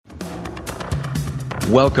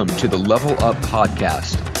Welcome to the Level Up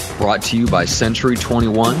Podcast, brought to you by Century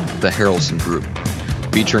 21, the Harrelson Group,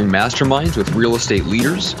 featuring masterminds with real estate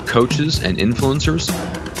leaders, coaches, and influencers,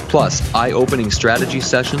 plus eye-opening strategy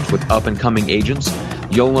sessions with up-and-coming agents.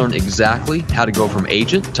 You'll learn exactly how to go from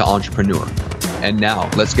agent to entrepreneur. And now,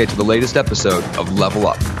 let's get to the latest episode of Level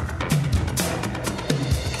Up.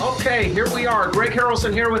 Okay, here we are. Greg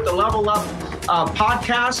Harrelson here with the Level Up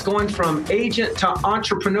podcast, going from agent to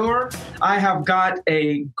entrepreneur. I have got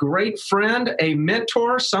a great friend, a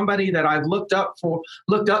mentor, somebody that I've looked up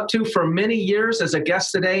to for many years as a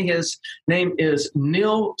guest today. His name is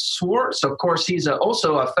Neil Schwartz. Of course, he's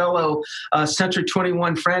also a fellow Century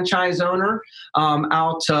 21 franchise owner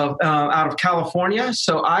out of California.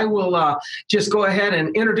 So I will just go ahead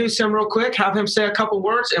and introduce him real quick, have him say a couple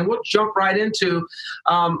words, and we'll jump right into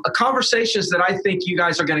conversations that I think you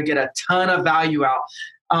guys are going to get a ton of value out.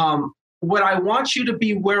 What I want you to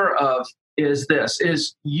be aware of is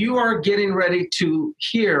you are getting ready to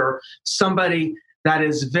hear somebody that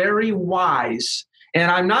is very wise.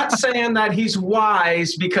 And I'm not saying that he's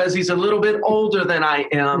wise because he's a little bit older than I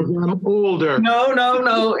am. I'm older.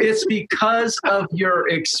 No. It's because of your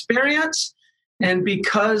experience and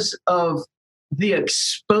because of the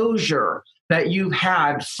exposure that you've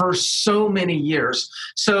had for so many years.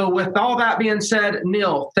 So with all that being said,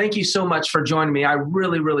 Neil, thank you so much for joining me. I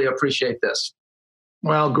really, really appreciate this.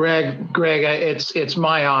 Well, Greg, it's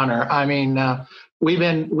my honor. I mean, we've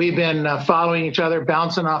been following each other,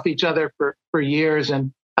 bouncing off each other for years,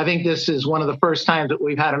 and I think this is one of the first times that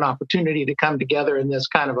we've had an opportunity to come together in this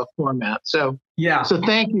kind of a format. So yeah. So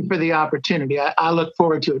thank you for the opportunity. I look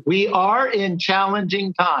forward to it. We are in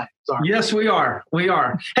challenging times. Yes, we are.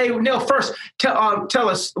 Hey, Neil, first, tell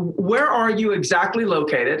us, where are you exactly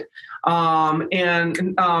located?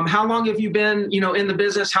 And how long have you been, in the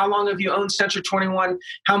business? How long have you owned Century 21?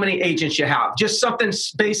 How many agents you have? Just something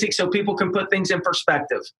basic so people can put things in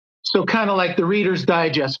perspective. So kind of like the Reader's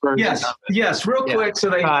Digest version. Yes, real quick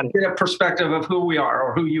so they get a perspective of who we are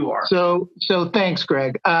or who you are. So thanks,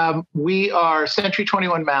 Greg. We are Century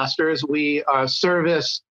 21 Masters. We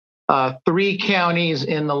service 3 counties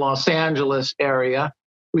in the Los Angeles area.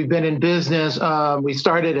 We've been in business. We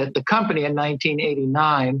started at the company in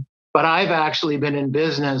 1989, but I've actually been in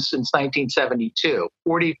business since 1972,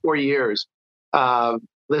 44 years,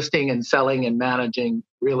 listing and selling and managing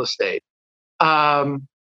real estate.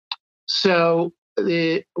 So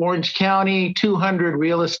the Orange County, 200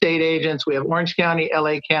 real estate agents. We have Orange County,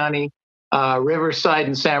 LA County, Riverside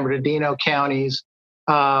and San Bernardino counties.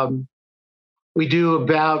 We do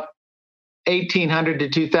about 1,800 to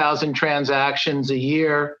 2,000 transactions a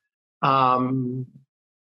year. And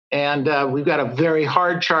we've got a very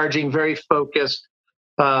hard charging, very focused,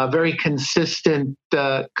 very consistent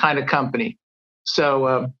kind of company.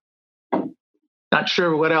 So not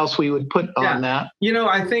sure what else we would put on that.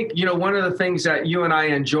 I think, one of the things that you and I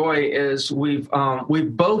enjoy is we've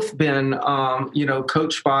both been,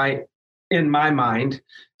 coached by, in my mind,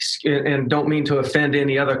 and don't mean to offend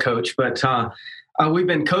any other coach, but we've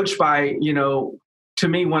been coached by, to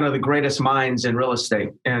me, one of the greatest minds in real estate,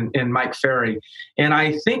 and Mike Ferry. And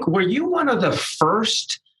I think, were you one of the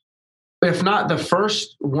first, if not the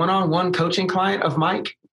first, one-on-one coaching client of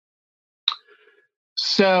Mike?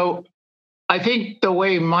 So I think the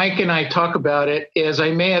way Mike and I talk about it is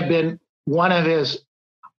I may have been one of his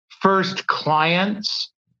first clients,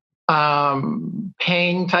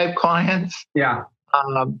 paying type clients. Yeah.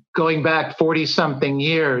 Going back 40-something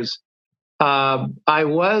years. I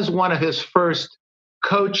was one of his first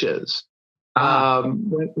coaches.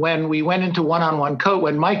 When we went into one-on-one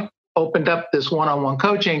when Mike opened up this one-on-one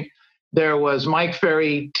coaching, there was Mike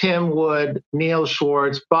Ferry, Tim Wood, Neil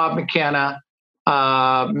Schwartz, Bob McKenna,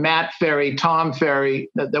 Matt Ferry, Tom Ferry.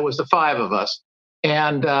 There was the 5 of us.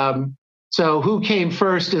 And so who came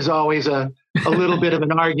first is always a little bit of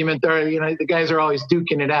an argument there. The guys are always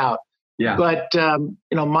duking it out. Yeah. But,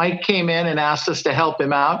 Mike came in and asked us to help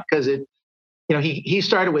him out because he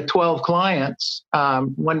started with 12 clients.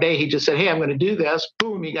 One day he just said, hey, I'm going to do this.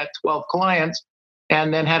 Boom, he got 12 clients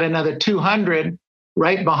and then had another 200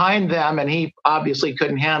 right behind them. And he obviously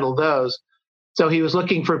couldn't handle those. So he was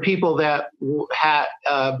looking for people that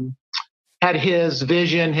had his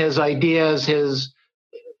vision, his ideas,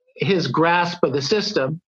 his grasp of the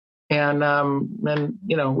system. And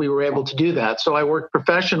we were able to do that. So I worked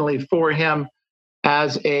professionally for him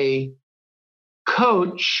as a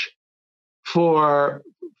coach for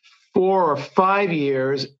 4 or 5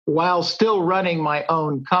 years while still running my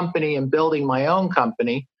own company and building my own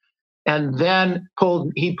company. And then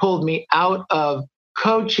he pulled me out of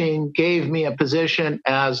coaching, gave me a position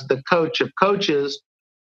as the coach of coaches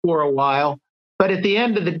for a while. but at the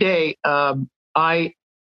end of the day, I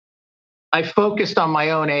focused on my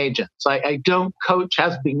own agents. I don't coach,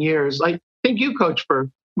 has been years. I think you coached for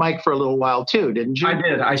Mike for a little while too, didn't you? I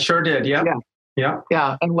did. I sure did. Yep. Yeah. Yeah.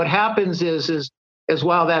 Yeah. And what happens is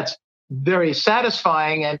while that's very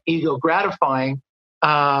satisfying and ego gratifying,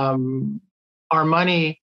 our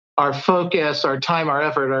money, our focus, our time, our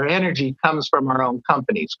effort, our energy comes from our own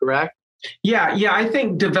companies, correct? Yeah, I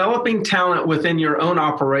think developing talent within your own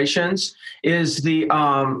operations is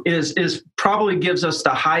is probably gives us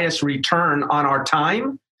the highest return on our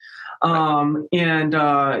time,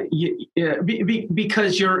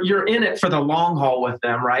 because you're in it for the long haul with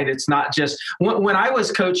them, right? It's not just when I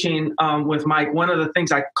was coaching with Mike. One of the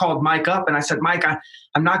things, I called Mike up and I said, Mike,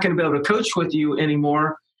 I'm not going to be able to coach with you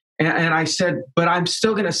anymore, and I said, but I'm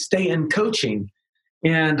still going to stay in coaching,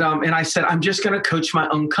 and I said, I'm just going to coach my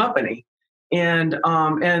own company. And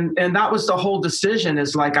that was the whole decision,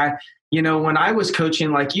 is like, when I was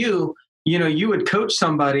coaching like you would coach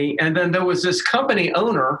somebody, and then there was this company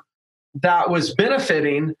owner that was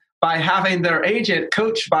benefiting by having their agent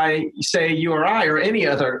coached by, say, you or I or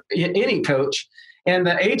any coach, and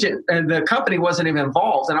the agent and the company wasn't even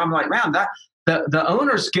involved. And I'm like, man, that the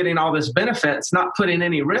owner's getting all this benefits, not putting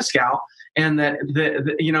any risk out. And that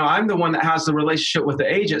I'm the one that has the relationship with the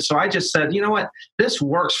agent. So I just said, you know what, this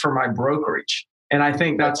works for my brokerage. And I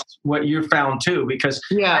think that's what you found too, because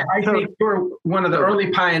I think you're one of the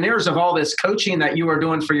early pioneers of all this coaching that you are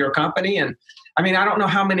doing for your company. And I mean, I don't know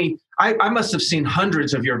how many, I must have seen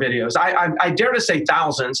hundreds of your videos. I dare to say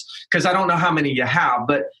thousands, because I don't know how many you have.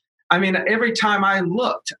 But I mean, every time I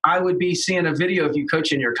looked, I would be seeing a video of you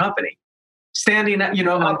coaching your company, standing up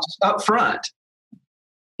front.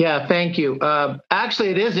 Yeah, thank you. Actually,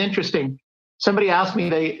 it is interesting. Somebody asked me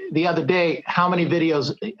the other day, how many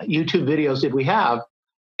YouTube videos did we have?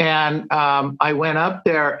 And I went up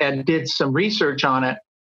there and did some research on it.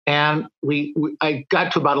 And I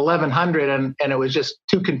got to about 1,100, and it was just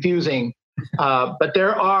too confusing. But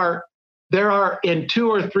there are in 2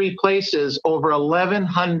 or 3 places over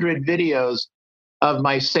 1,100 videos of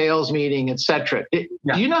my sales meeting, etc. Do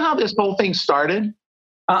you know how this whole thing started?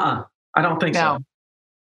 I don't think so.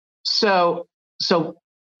 So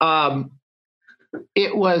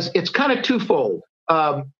it's kind of twofold.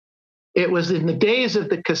 It was in the days of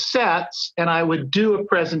the cassettes, and I would do a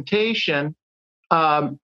presentation,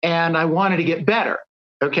 and I wanted to get better.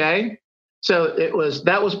 Okay. So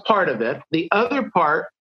that was part of it. The other part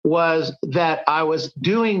was that I was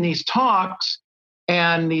doing these talks,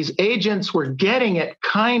 and these agents were getting it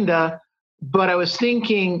kinda, but I was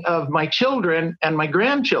thinking of my children and my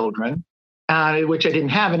grandchildren, which I didn't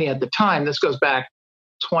have any at the time. This goes back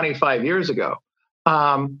 25 years ago.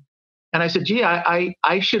 And I said, gee,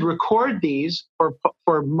 I should record these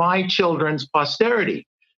for my children's posterity.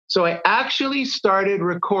 So I actually started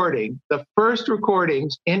recording. The first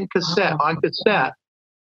recordings on cassette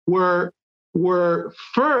were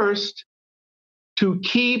first to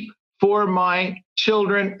keep for my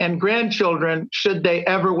children and grandchildren, should they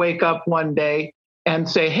ever wake up one day and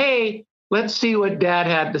say, hey, let's see what Dad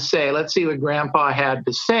had to say. Let's see what Grandpa had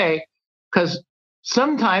to say. Because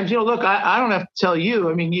sometimes, look, I don't have to tell you.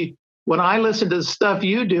 I mean, when I listen to the stuff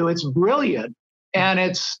you do, it's brilliant. And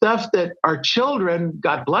it's stuff that our children,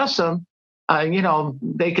 God bless them,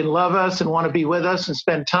 they can love us and want to be with us and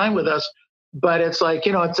spend time with us. But it's like,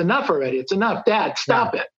 it's enough already. It's enough, Dad,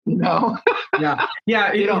 stop it, Yeah.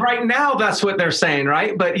 Right now, that's what they're saying,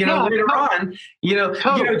 right? But, later on,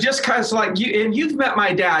 just because like you, and you've met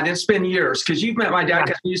my dad, it's been years, because you've met my dad,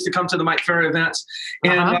 because he used to come to the Mike Ferry events.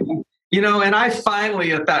 And, and I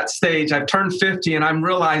finally, at that stage, I've turned 50, and I'm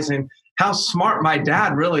realizing how smart my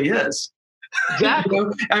dad really is. Exactly.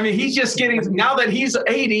 I mean, he's just now that he's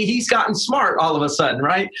 80, he's gotten smart all of a sudden,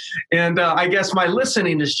 right? And I guess my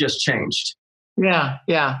listening has just changed. Yeah.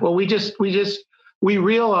 Well, we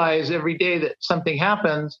realize every day that something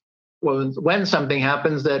happens, when something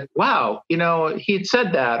happens, that, wow, he'd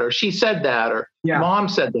said that, or she said that, or Mom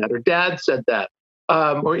said that, or Dad said that.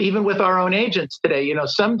 Or even with our own agents today,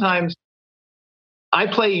 sometimes I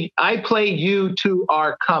play you to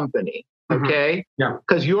our company. Okay. Yeah.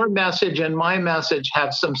 Because your message and my message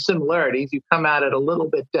have some similarities. You come at it a little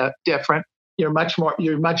bit different. You're much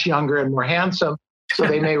younger and more handsome. So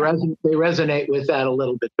they may resonate with that a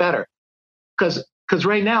little bit better. Because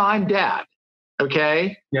right now I'm Dad.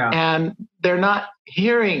 Okay. Yeah. And they're not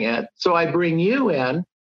hearing it. So I bring you in,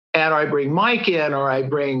 and I bring Mike in, or I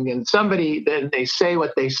bring in somebody, then they say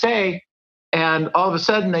what they say. And all of a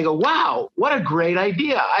sudden they go, wow, what a great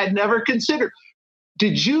idea. I had never considered.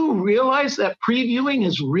 Did you realize that previewing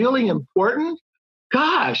is really important?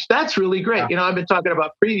 Gosh, that's really great. Yeah. I've been talking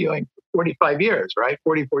about previewing 45 years, right?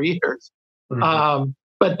 44 years. Mhm.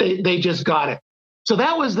 But they just got it. So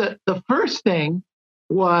that was the first thing,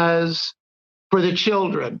 was for the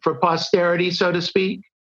children, for posterity, so to speak.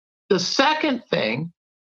 The second thing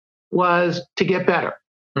was to get better.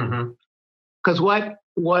 Mhm. Because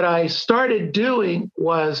what I started doing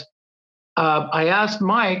was, I asked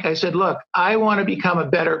Mike, I said, look, I want to become a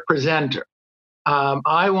better presenter.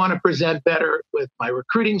 I want to present better with my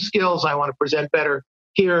recruiting skills. I want to present better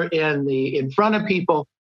here in front of people.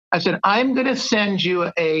 I said, I'm going to send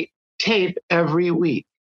you a tape every week.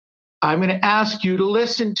 I'm going to ask you to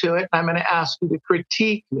listen to it. I'm going to ask you to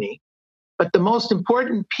critique me. But the most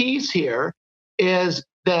important piece here is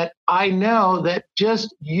that I know that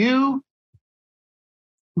just you,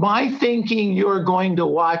 my thinking you're going to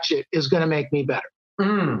watch it is going to make me better.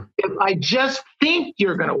 Mm. If I just think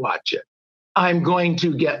you're going to watch it, I'm going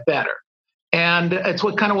to get better. And it's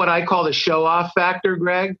what I call the show off factor,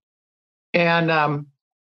 Greg. And,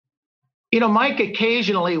 Mike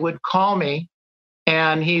occasionally would call me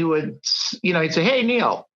and he would, he'd say, hey,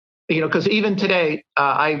 Neil, because even today,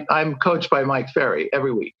 I'm coached by Mike Ferry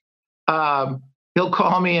every week. He'll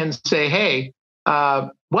call me and say, hey,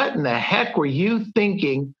 what in the heck were you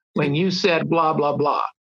thinking when you said blah, blah, blah?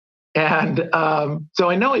 And so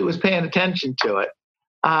I know he was paying attention to it.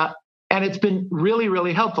 And it's been really,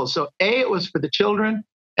 really helpful. So A, it was for the children,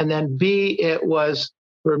 and then B, it was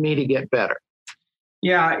for me to get better.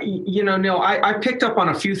 Yeah, Neil, I picked up on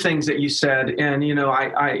a few things that you said, and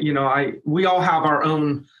we all have our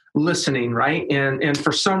own listening, right? And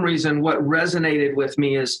for some reason, what resonated with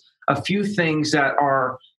me is a few things that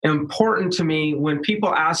are important to me when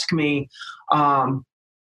people ask me, what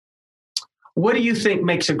do you think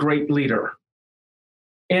makes a great leader?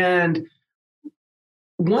 And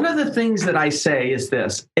one of the things that I say is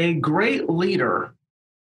this: a great leader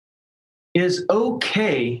is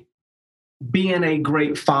okay being a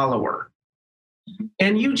great follower.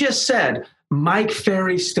 And you just said, Mike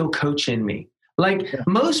Ferry's still coaching me.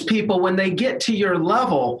 Most people, when they get to your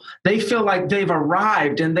level, they feel like they've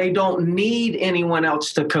arrived and they don't need anyone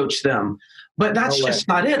else to coach them. But that's just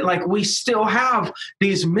not it. We still have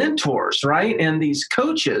these mentors, right? And these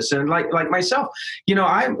coaches, and like myself,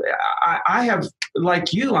 I have,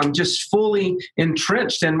 like you, I'm just fully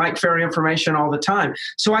entrenched in Mike Ferry information all the time.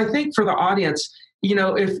 So I think for the audience,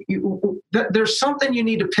 there's something you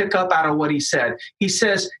need to pick up out of what he said. He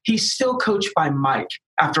says he's still coached by Mike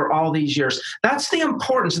after all these years. That's the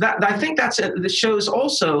importance. That I think that shows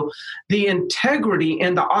also the integrity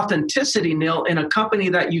and the authenticity, Neil, in a company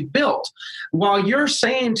that you've built. While you're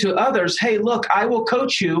saying to others, hey, look, I will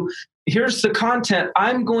coach you. Here's the content.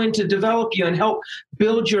 I'm going to develop you and help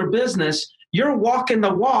build your business. You're walking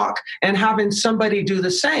the walk and having somebody do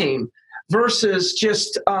the same, versus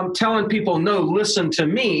just telling people, no, listen to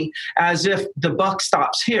me, as if the buck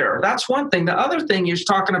stops here. That's one thing. The other thing you're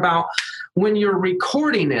talking about, when you're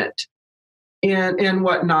recording it and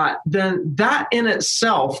whatnot, then that in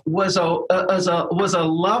itself was a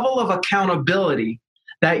level of accountability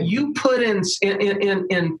that you put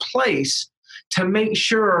in place to make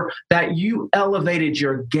sure that you elevated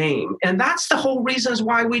your game. And that's the whole reasons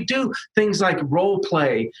why we do things like role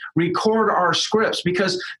play, record our scripts,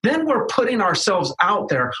 because then we're putting ourselves out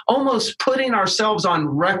there, almost putting ourselves on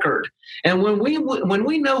record. And when we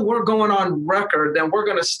know we're going on record, then we're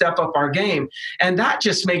going to step up our game. And that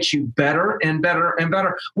just makes you better and better and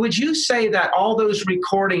better. Would you say that all those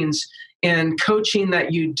recordings and coaching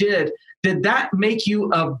that you did that make you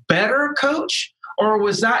a better coach? Or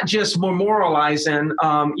was that just memorializing,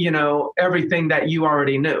 everything that you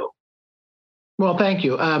already knew? Well, thank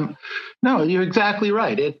you. No, you're exactly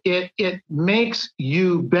right. It makes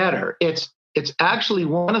you better. It's actually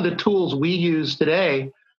one of the tools we use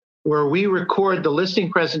today, where we record the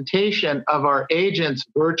listing presentation of our agents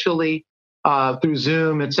virtually through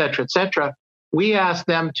Zoom, et cetera, et cetera. We ask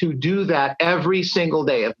them to do that every single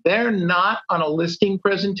day. If they're not on a listing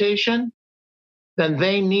presentation, then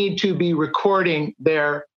they need to be recording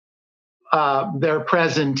their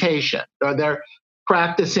presentation, or they're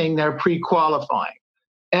practicing their pre-qualifying.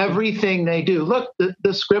 Everything they do. Look,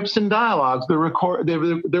 the scripts and dialogues, the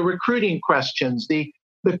recruiting questions, the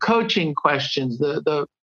coaching questions,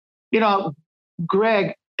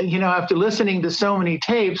 Greg, after listening to so many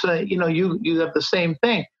tapes, you have the same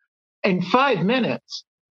thing. In 5 minutes,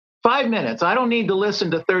 I don't need to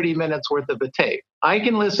listen to 30 minutes worth of a tape. I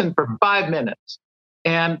can listen for 5 minutes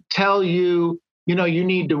and tell you, you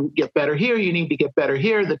need to get better here. You need to get better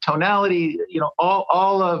here. The tonality,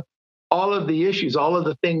 all of the issues, all of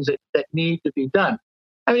the things that need to be done.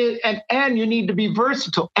 I mean, and you need to be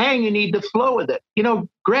versatile, and you need to flow with it.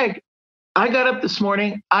 Greg, I got up this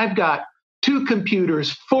morning. I've got 2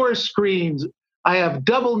 computers, 4 screens. I have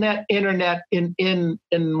double net internet in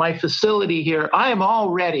my facility here. I am all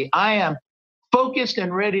ready. I am focused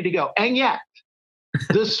and ready to go. And yet,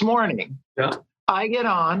 this morning, I get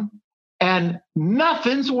on and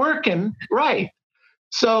nothing's working right.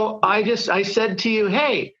 So I said to you,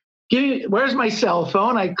 hey, where's my cell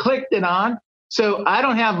phone? I clicked it on. So I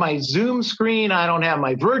don't have my Zoom screen. I don't have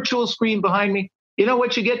my virtual screen behind me. You know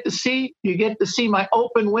what you get to see? You get to see my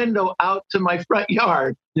open window out to my front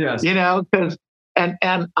yard. Yes. Because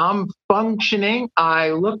and I'm functioning. I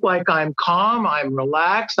look like I'm calm. I'm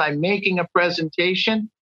relaxed. I'm making a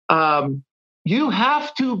presentation. You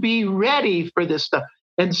have to be ready for this stuff,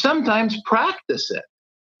 and sometimes practice it.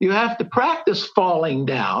 You have to practice falling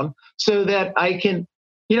down so that I can,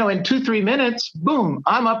 in 2-3 minutes, boom,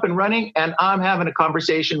 I'm up and running and I'm having a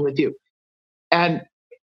conversation with you. And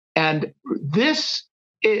this,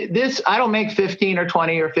 I don't make $15 or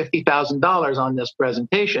 $20 or $50,000 on this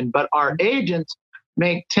presentation, but our agents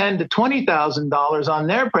make $10,000 to $20,000 on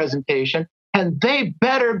their presentation, and they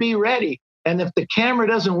better be ready. And if the camera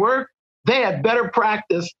doesn't work, they had better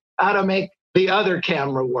practice how to make the other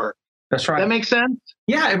camera work. That's right. That makes sense?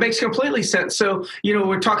 Yeah, it makes completely sense. So,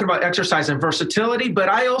 we're talking about exercise and versatility, but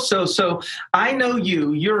I know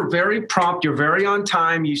you're very prompt, you're very on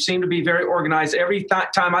time, you seem to be very organized. Every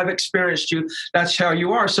time I've experienced you, that's how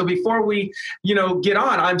you are. So before we, get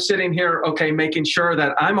on, I'm sitting here, okay, making sure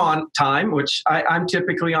that I'm on time, which I'm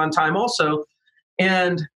typically on time also.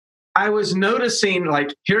 And I was noticing,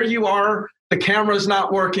 like, here you are, the camera's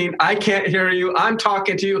not working. I can't hear you. I'm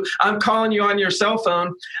talking to you. I'm calling you on your cell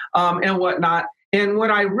phone and whatnot. And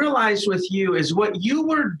what I realized with you is what you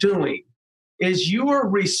were doing is you were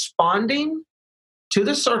responding to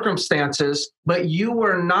the circumstances, but you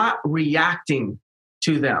were not reacting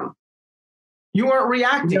to them. You weren't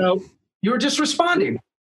reacting. No. You were just responding.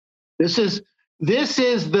 This is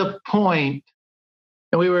the point.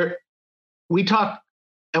 And we talk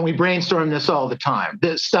and we brainstorm this all the time,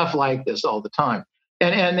 this stuff like this all the time.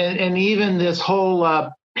 And even this whole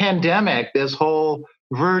pandemic, this whole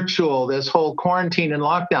virtual, this whole quarantine and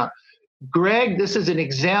lockdown. Greg, this is an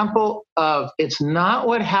example of it's not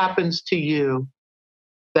what happens to you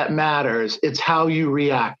that matters. It's how you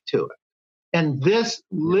react to it. And this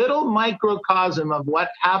little microcosm of what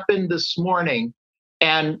happened this morning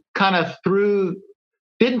and kind of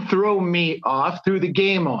didn't throw me off, threw the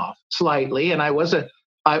game off slightly. And I was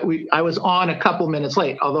on a couple minutes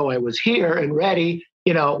late, although I was here and ready,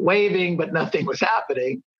 waving, but nothing was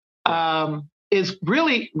happening. Is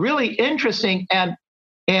really, really interesting. And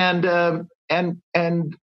March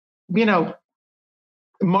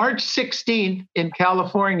 16th in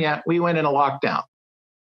California, we went in a lockdown.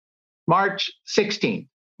 March 16th.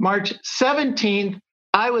 March 17th,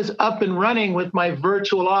 I was up and running with my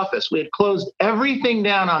virtual office. We had closed everything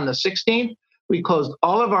down on the 16th. We closed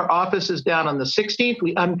all of our offices down on the 16th.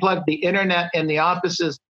 We unplugged the internet in the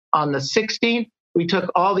offices on the 16th. We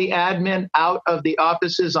took all the admin out of the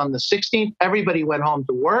offices on the 16th. Everybody went home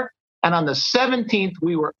to work. And on the 17th,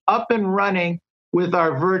 we were up and running with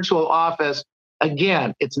our virtual office.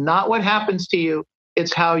 Again, it's not what happens to you,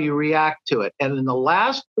 it's how you react to it. And in the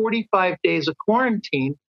last 45 days of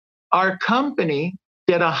quarantine, our company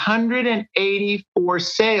did 184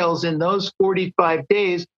 sales in those 45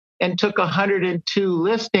 days and took 102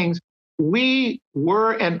 listings. We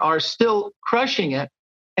were and are still crushing it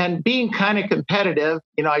and being kind of competitive.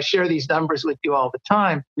 I share these numbers with you all the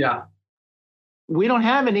time. Yeah. We don't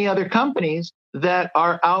have any other companies that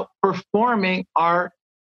are outperforming our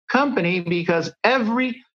company because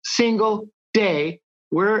every single day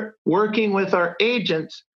we're working with our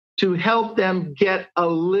agents to help them get a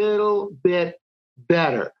little bit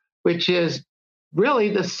better, which is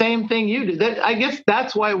really the same thing you do. I guess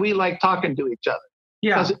that's why we like talking to each other.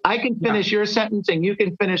 Yeah. Because I can finish your sentence and you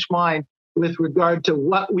can finish mine with regard to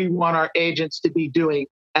what we want our agents to be doing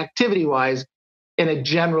activity-wise in a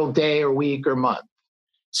general day or week or month.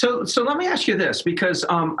 So let me ask you this, because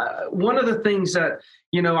one of the things that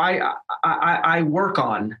I work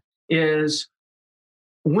on is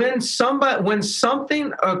when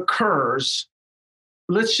something occurs,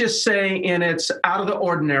 let's just say, and it's out of the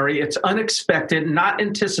ordinary, it's unexpected, not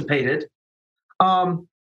anticipated.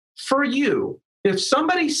 For you, if a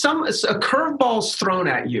curveball's thrown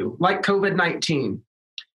at you, like COVID-19,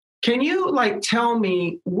 can you tell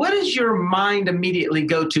me what does your mind immediately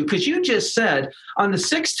go to? Because you just said on the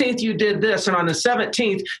 16th you did this, and on the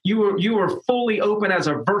 17th you were fully open as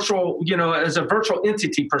a virtual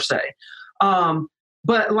entity per se.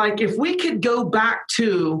 But if we could go back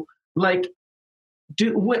to when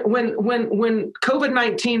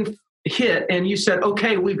COVID-19 hit and you said,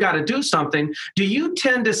 okay, we've got to do something, do you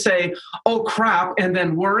tend to say, oh crap, and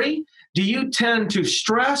then worry? Do you tend to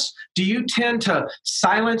stress? Do you tend to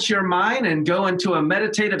silence your mind and go into a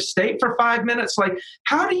meditative state for 5 minutes? Like,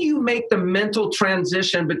 how do you make the mental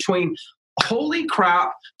transition between holy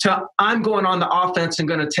crap to I'm going on the offense and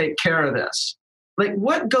going to take care of this? Like,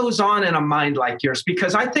 what goes on in a mind like yours?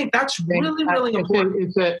 Because I think that's really, really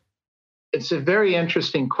important. It's a very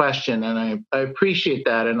interesting question, and I appreciate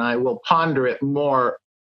that, and I will ponder it more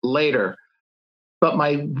later. But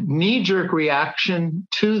my knee-jerk reaction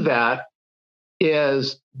to that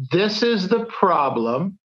is this is the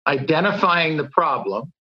problem, identifying the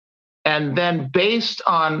problem, and then based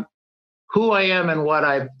on who I am and what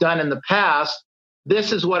I've done in the past,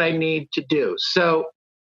 this is what I need to do. So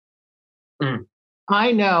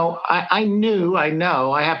I know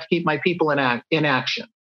I have to keep my people in action.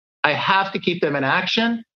 I have to keep them in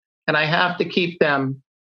action, and I have to keep them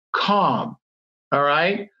calm. All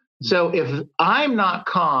right. So if I'm not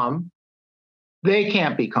calm, they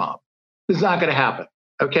can't be calm. It's not going to happen.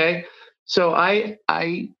 Okay. So I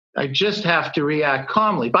just have to react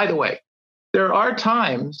calmly. By the way, there are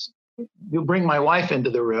times you bring my wife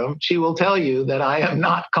into the room. She will tell you that I am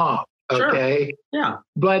not calm. Okay. Sure. Yeah.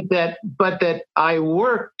 But that I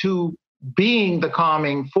work to being the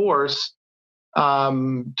calming force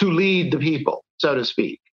to lead the people, so to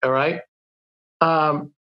speak. All right.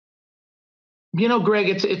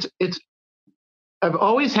 Greg, it's I've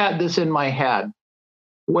always had this in my head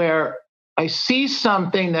where I see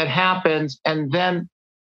something that happens and then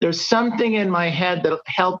there's something in my head that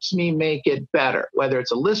helps me make it better, whether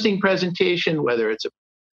it's a listing presentation, whether it's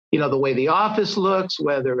the way the office looks,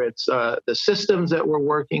 whether it's the systems that we're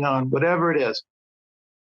working on, whatever it is.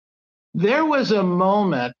 There was a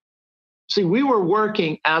moment, we were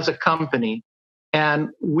working as a company and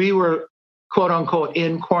we were, quote unquote,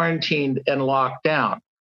 in quarantined and locked down.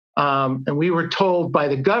 And we were told by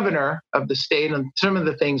the governor of the state and some of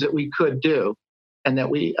the things that we could do and that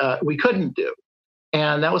we couldn't do.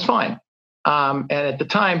 And that was fine. And at the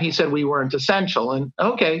time he said we weren't essential. And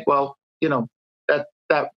okay, well,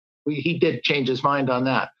 he did change his mind on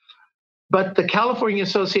that. But the California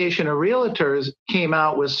Association of Realtors came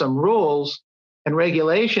out with some rules and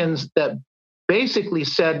regulations that basically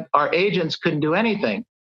said our agents couldn't do anything.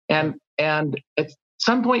 And at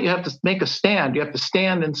some point you have to make a stand. You have to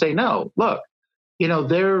stand and say, no, look,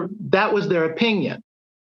 that was their opinion.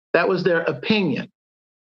 That was their opinion.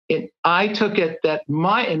 I took it that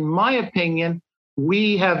in my opinion,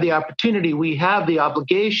 we have the opportunity, we have the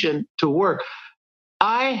obligation to work.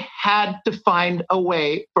 I had to find a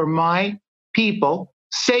way for my people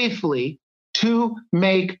safely to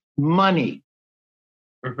make money.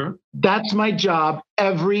 Mm-hmm. That's my job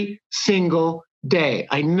every single day.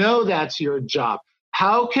 I know that's your job.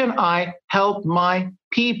 How can I help my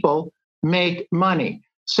people make money?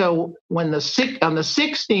 So when on the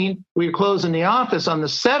 16th, we were closing the office. On the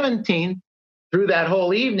 17th, through that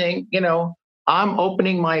whole evening, I'm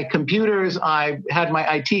opening my computers. I had my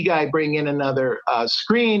IT guy bring in another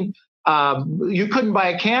screen. You couldn't buy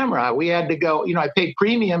a camera. We had to go, I paid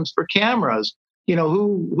premiums for cameras.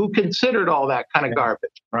 Who considered all that kind of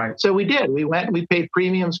garbage? Right. So we did. We went, we paid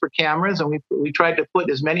premiums for cameras, and we tried to put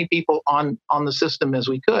as many people on the system as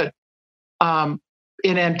we could,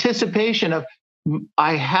 in anticipation of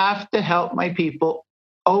I have to help my people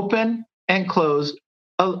open and close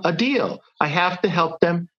a deal. I have to help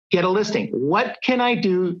them get a listing. What can I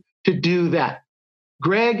do to do that?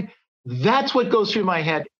 Greg, that's what goes through my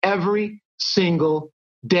head every single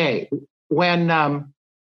day. When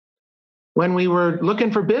we were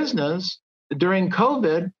looking for business during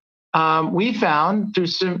COVID, we found through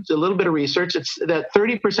a little bit of research, it's that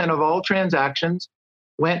 30% of all transactions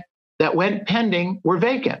that went pending were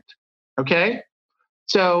vacant. Okay.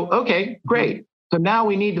 So, okay, great. So now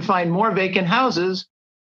we need to find more vacant houses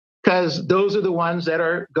because those are the ones that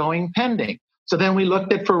are going pending. So then we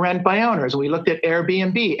looked at for rent by owners. We looked at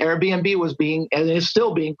Airbnb. Airbnb was being and is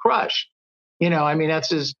still being crushed.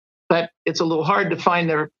 But it's a little hard to find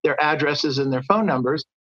their addresses and their phone numbers.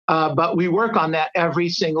 But we work on that every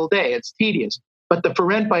single day. It's tedious. But the for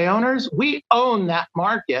rent by owners, we own that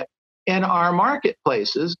market in our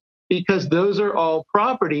marketplaces because those are all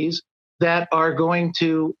properties that are going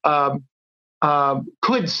to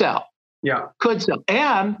could sell. Yeah, could sell.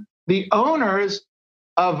 And the owners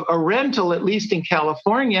of a rental, at least in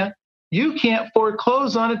California, you can't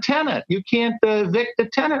foreclose on a tenant. You can't evict a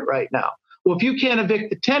tenant right now. Well, if you can't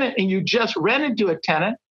evict the tenant and you just rented to a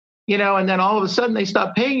tenant, and then all of a sudden they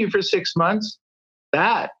stop paying you for 6 months,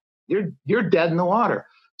 you're dead in the water.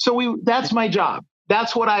 So that's my job.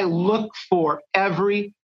 That's what I look for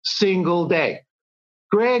every single day.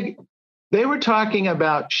 Greg, they were talking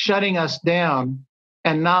about shutting us down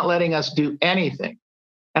and not letting us do anything.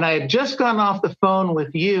 And I had just gone off the phone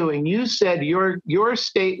with you, and you said your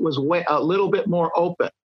state was a little bit more open.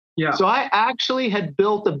 Yeah. So I actually had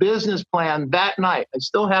built a business plan that night. I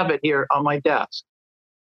still have it here on my desk.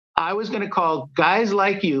 I was going to call guys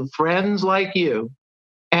like you, friends like you,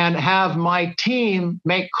 and have my team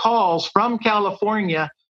make calls from California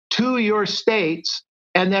to your states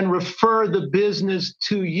and then refer the business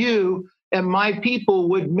to you, and my people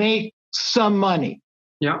would make some money.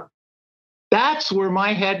 Yeah. That's where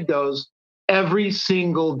my head goes every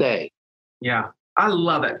single day. Yeah. I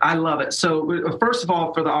love it. I love it. So first of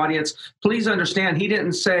all, for the audience, please understand, he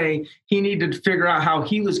didn't say he needed to figure out how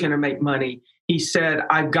he was going to make money. He said,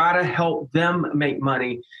 I've got to help them make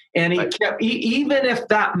money. And he kept, even if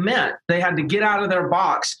that meant they had to get out of their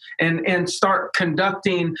box and start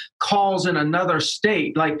conducting calls in another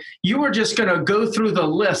state. Like, you were just going to go through the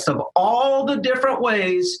list of all the different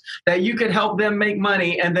ways that you could help them make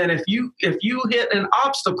money. And then if you hit an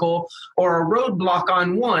obstacle or a roadblock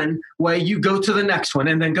on one way, you go to the next one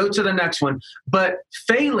and then go to the next one. But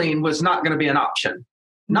failing was not going to be an option.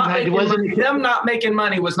 Them not making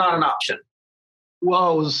money was not an option.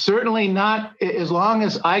 Well, certainly not as long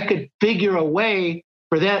as I could figure a way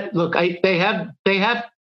for that. Look, they have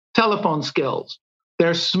telephone skills.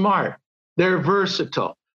 They're smart. They're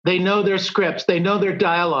versatile. They know their scripts. They know their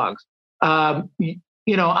dialogues. I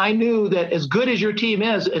knew that as good as your team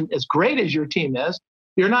is and as great as your team is,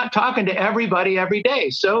 you're not talking to everybody every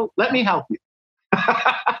day. So let me help you.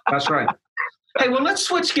 That's right. Hey, well, let's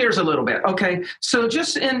switch gears a little bit. Okay. So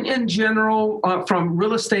just in general, from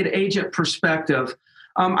real estate agent perspective,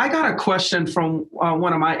 I got a question from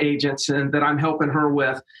one of my agents and that I'm helping her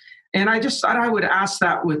with. And I just thought I would ask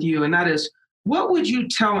that with you. And that is, what would you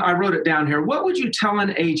tell, I wrote it down here. What would you tell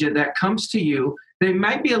an agent that comes to you? They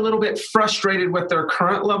might be a little bit frustrated with their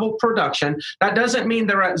current level production. That doesn't mean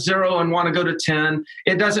they're at 0 and want to go to 10.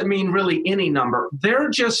 It doesn't mean really any number.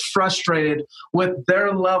 They're just frustrated with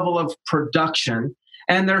their level of production.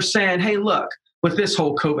 And they're saying, hey, look, with this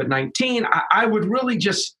whole COVID-19, I would really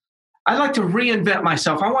just, I'd like to reinvent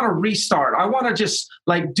myself. I want to restart. I want to just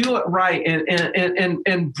like do it right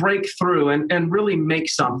and break through and really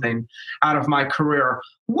make something out of my career.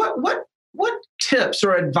 What tips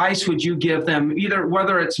or advice would you give them, either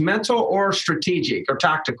whether it's mental or strategic or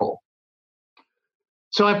tactical?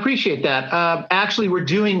 So I appreciate that. Actually, we're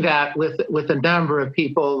doing that with a number of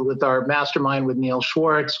people with our mastermind with Neil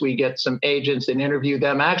Schwartz. We get some agents and interview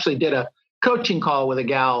them. I actually did a coaching call with a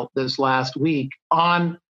gal this last week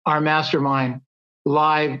on our mastermind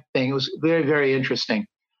live thing. It was very, very interesting.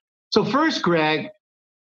 So first, Greg,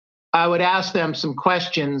 I would ask them some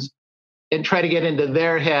questions and try to get into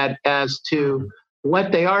their head as to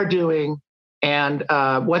what they are doing and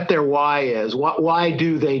what their why is. Why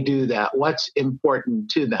do they do that? What's important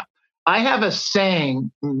to them? I have a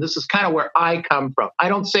saying, and this is kind of where I come from. I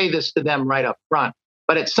don't say this to them right up front,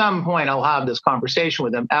 but at some point I'll have this conversation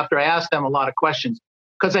with them after I ask them a lot of questions,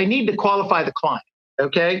 because I need to qualify the client.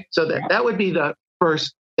 Okay, so that would be the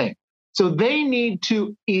first thing. So they need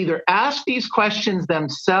to either ask these questions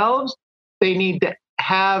themselves, they need to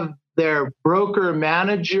have their broker,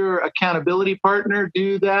 manager, accountability partner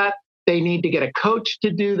do that. They need to get a coach to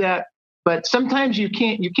do that. But sometimes you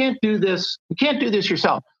can't do this. You can't do this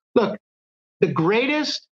yourself. Look, the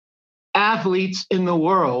greatest athletes in the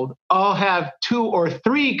world all have 2 or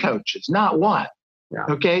 3 coaches, not one. Yeah.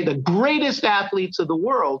 Okay, the greatest athletes of the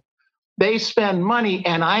world, they spend money,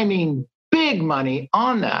 and I mean big money,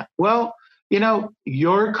 on that. Well,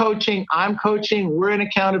 you're coaching, I'm coaching, we're in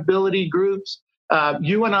accountability groups.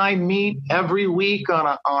 You and I meet every week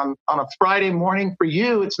on a Friday morning. For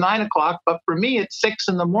you, it's 9 o'clock, but for me, it's 6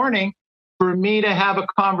 in-the-morning for me to have a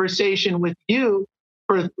conversation with you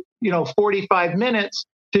for 45 minutes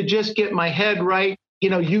to just get my head right.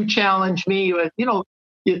 You challenge me.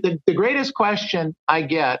 The greatest question I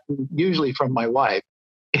get, usually from my wife,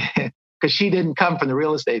 because she didn't come from the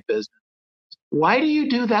real estate business. Why do you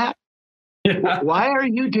do that? Why are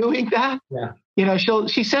you doing that? Yeah.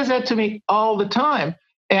 She says that to me all the time.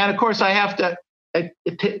 And of course I have to,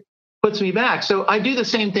 it puts me back. So I do the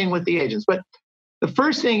same thing with the agents. But the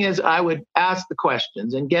first thing is I would ask the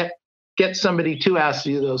questions and get somebody to ask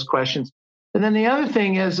you those questions. And then the other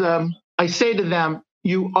thing is I say to them,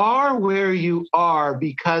 you are where you are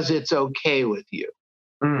because it's okay with you.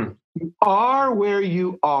 You are where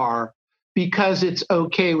you are because it's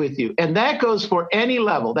okay with you. And that goes for any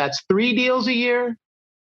level. That's 3 deals a year,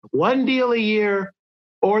 1 deal a year,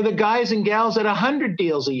 or the guys and gals at 100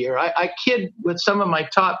 deals a year. I kid with some of my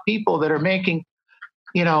top people that are making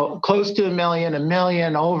close to a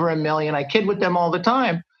million, over a million. I kid with them all the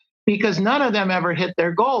time because none of them ever hit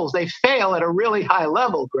their goals. They fail at a really high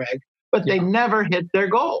level, Greg, but they never hit their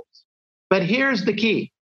goals. But here's the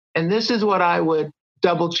key, and this is what I would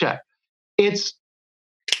double check. It's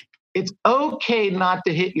okay not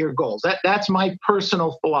to hit your goals. That's my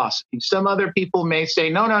personal philosophy. Some other people may say,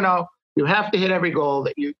 no, you have to hit every goal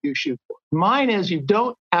that you shoot for. Mine is you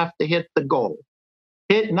don't have to hit the goal.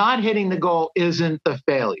 Not hitting the goal isn't the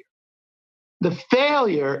failure. The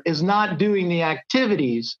failure is not doing the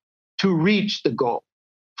activities to reach the goal.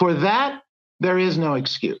 For that, there is no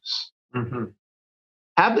excuse. Mm-hmm.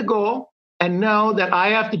 Have the goal and know that I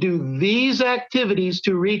have to do these activities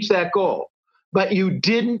to reach that goal. But you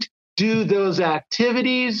didn't do those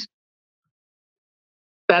activities.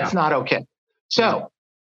 That's not okay. So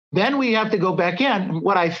then we have to go back in.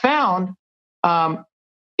 What I found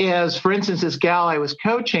is, for instance, this gal I was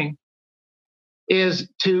coaching, is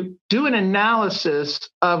to do an analysis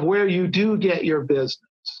of where you do get your business,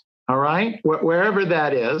 all right, wherever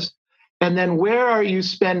that is, and then where are you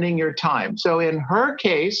spending your time. So in her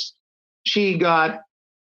case, she got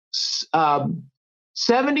 70%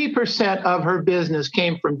 of her business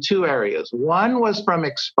came from two areas. One was from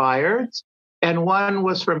expireds, and one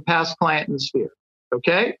was from past client and sphere,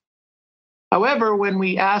 okay? However, when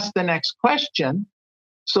we asked the next question,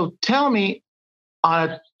 so tell me,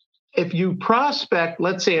 if you prospect,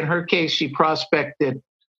 let's say in her case, she prospected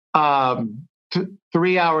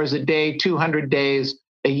 3 hours a day, 200 days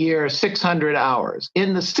a year, 600 hours.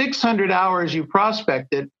 In the 600 hours you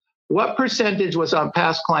prospected, what percentage was on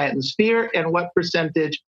past client and sphere, and what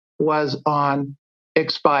percentage was on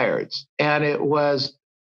expireds? And it was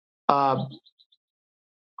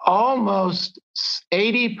almost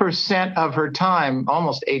 80% of her time,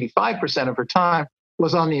 almost 85% of her time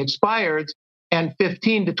was on the expireds, and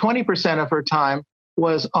 15 to 20% of her time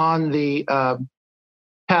was on the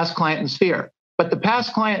past client and sphere. But the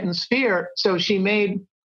past client and sphere, so she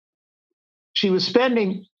was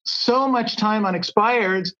spending so much time on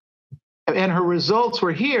expireds, and her results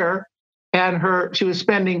were here, and she was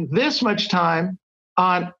spending this much time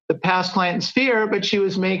on the past client and sphere, but she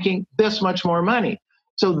was making this much more money.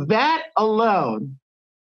 So that alone,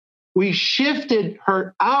 we shifted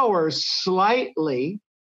her hours slightly,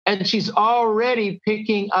 and she's already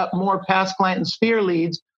picking up more past client and sphere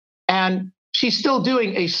leads, and she's still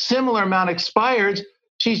doing a similar amount of expireds.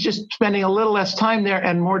 She's just spending a little less time there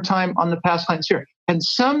and more time on the past client sphere. And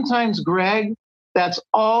sometimes, Greg, that's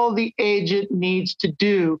all the agent needs to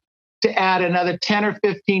do to add another 10 or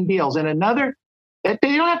 15 deals. And they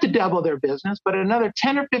don't have to double their business, but another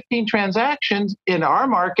 10 or 15 transactions in our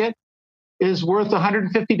market is worth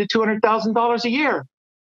 $150,000 to $200,000 a year.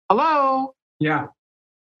 Hello? Yeah.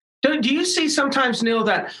 Do you see sometimes, Neil,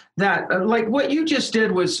 that like what you just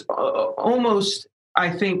did was almost, I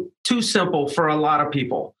think, too simple for a lot of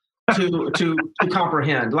people to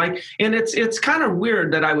comprehend? Like, and it's kind of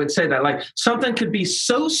weird that I would say that. Like, something could be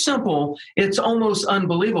so simple, it's almost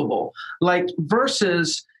unbelievable. Like,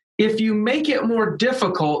 versus if you make it more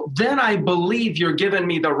difficult, then I believe you're giving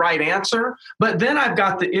me the right answer. But then I've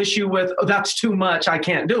got the issue with, that's too much, I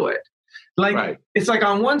can't do it. Like, right. It's like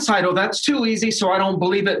on one side, that's too easy, so I don't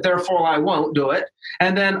believe it, therefore I won't do it.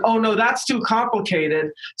 And then, no, that's too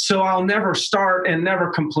complicated, so I'll never start and never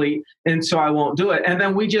complete, and so I won't do it. And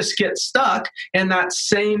then we just get stuck in that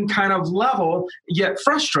same kind of level, yet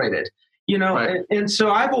frustrated, Right. And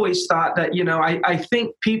so I've always thought that, I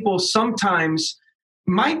think people sometimes,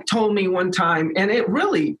 Mike told me one time, and it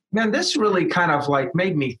really, this really kind of like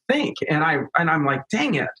made me think, and I'm like,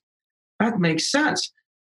 dang it, that makes sense.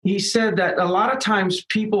 He said that a lot of times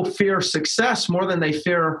people fear success more than they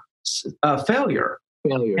fear failure.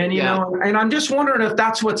 And, and I'm just wondering if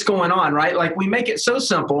that's what's going on, right? Like, we make it so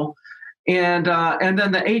simple, and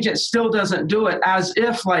then the agent still doesn't do it, as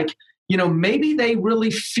if like, maybe they really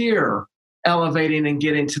fear elevating and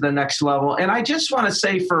getting to the next level. And I just want to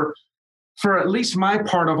say for at least my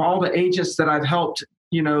part of all the agents that I've helped,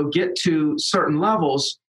 get to certain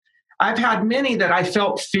levels, I've had many that I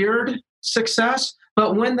felt feared success.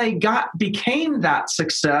 But when they became that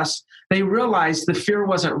success, they realized the fear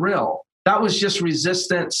wasn't real. That was just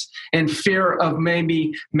resistance and fear of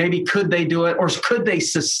maybe could they do it, or could they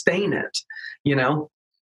sustain it,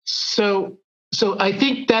 So I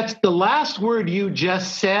think that's the last word you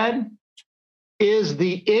just said is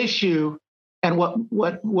the issue. And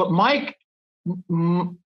what Mike,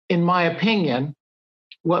 in my opinion,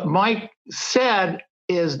 what Mike said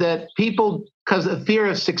is that people, because of fear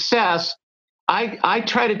of success, I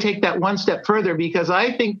try to take that one step further, because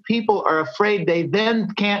I think people are afraid they then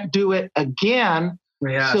can't do it again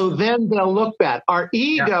Yes. So then they'll look bad. Our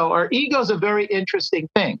ego is a very interesting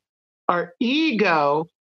thing. Our ego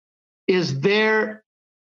is there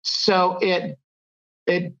so it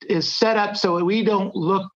is set up so we don't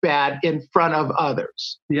look bad in front of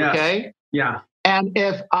others. Yes. Okay? Yeah. And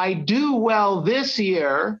if I do well this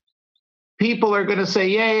year, people are going to say,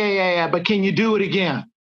 yeah, but can you do it again?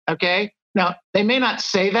 Okay? Now, they may not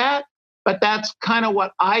say that, but that's kind of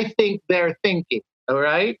what I think they're thinking. All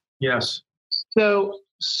right? Yes. So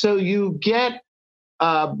you get,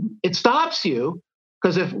 it stops you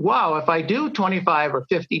because if I do 25 or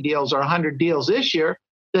 50 deals or 100 deals this year,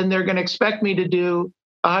 then they're going to expect me to do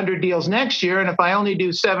 100 deals next year. And if I only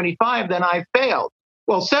do 75, then I failed.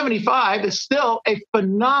 Well, 75 is still a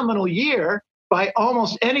phenomenal year by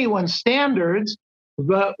almost anyone's standards.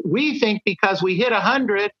 But we think because we hit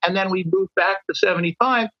 100 and then we move back to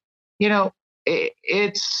 75,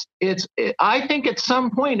 I think at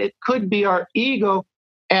some point it could be our ego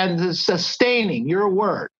and the sustaining, your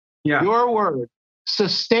word,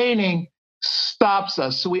 sustaining stops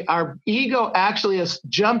us. So our ego actually has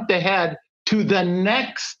jumped ahead to the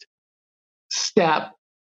next step,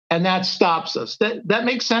 and that stops us. That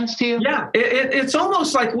makes sense to you? Yeah, it's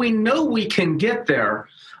almost like we know we can get there,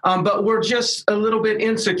 but we're just a little bit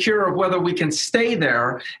insecure of whether we can stay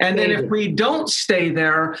there. And then if we don't stay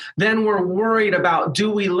there, then we're worried about,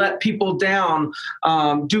 do we let people down?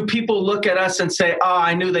 Do people look at us and say, oh,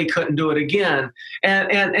 I knew they couldn't do it again? And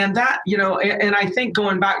that, and I think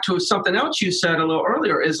going back to something else you said a little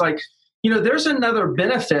earlier is like, there's another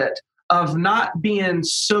benefit of not being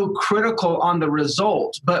so critical on the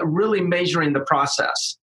result, but really measuring the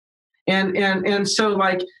process. And so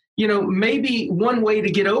like, maybe one way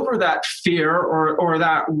to get over that fear or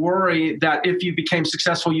that worry that if you became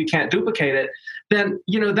successful, you can't duplicate it, then,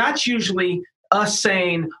 that's usually us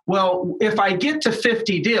saying, well, if I get to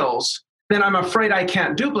 50 deals, then I'm afraid I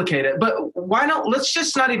can't duplicate it. But let's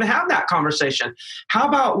just not even have that conversation. How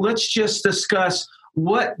about let's just discuss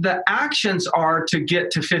what the actions are to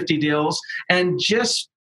get to 50 deals and just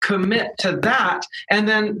commit to that. And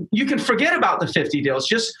then you can forget about the 50 deals.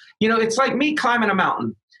 Just, it's like me climbing a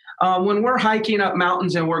mountain. When we're hiking up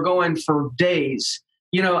mountains and we're going for days,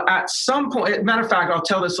 at some point, matter of fact, I'll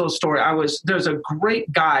tell this little story. There's a great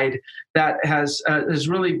guide that has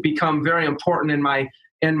really become very important in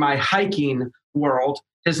my hiking world.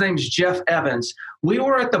 His name's Jeff Evans. We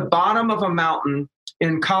were at the bottom of a mountain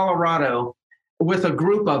in Colorado with a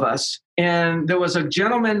group of us, and there was a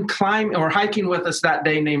gentleman hiking with us that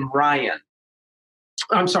day named Aaron.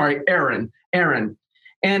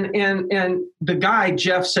 And the guy,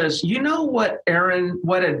 Jeff, says, what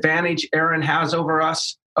advantage Aaron has over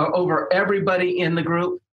us, over everybody in the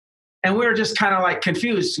group? And we were just kind of like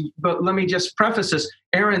confused, but let me just preface this.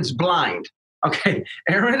 Aaron's blind. Okay.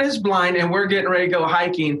 Aaron is blind, and we're getting ready to go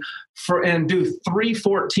hiking and do 3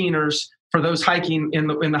 14ers. For those hiking in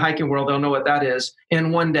the hiking world, they'll know what that is,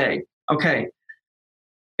 in one day. Okay.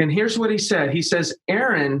 And here's what he said. He says,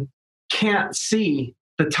 Aaron can't see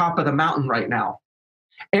the top of the mountain right now.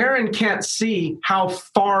 Aaron can't see how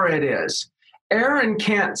far it is. Aaron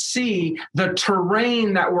can't see the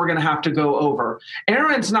terrain that we're going to have to go over.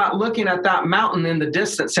 Aaron's not looking at that mountain in the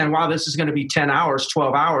distance saying, wow, this is going to be 10 hours,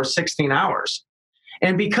 12 hours, 16 hours.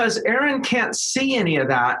 And because Aaron can't see any of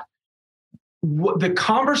that, the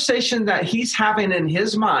conversation that he's having in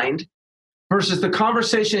his mind versus the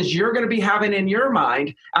conversations you're going to be having in your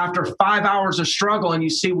mind after 5 hours of struggle, and you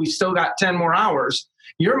see we still got 10 more hours,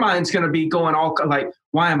 your mind's going to be going all like,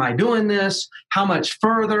 why am I doing this? How much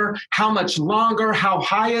further? How much longer? How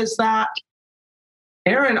high is that?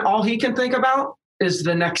 Aaron, all he can think about is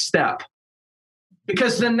the next step,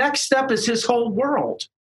 because the next step is his whole world.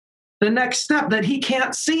 The next step that he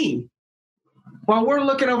can't see. While we're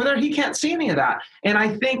looking over there, he can't see any of that. And I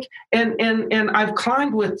think, and I've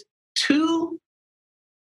climbed with 2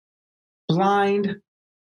 blind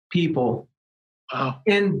people,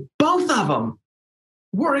 and both of them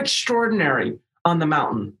were extraordinary on the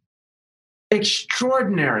mountain.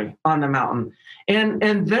 Extraordinary on the mountain.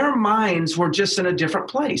 And their minds were just in a different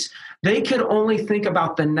place. They could only think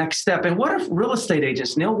about the next step. And what if real estate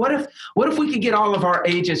agents, Neil, what if we could get all of our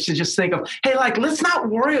agents to just think of, hey, like, let's not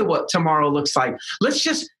worry what tomorrow looks like. Let's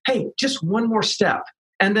just one more step,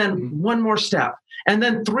 and then one more step. And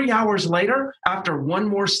then 3 hours later, after one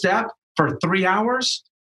more step for 3 hours,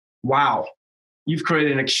 wow, you've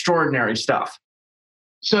created extraordinary stuff.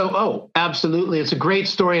 So, absolutely. It's a great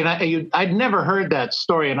story. And I'd never heard that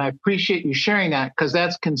story. And I appreciate you sharing that, because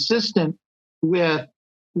that's consistent with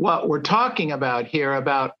what we're talking about here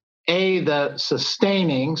about the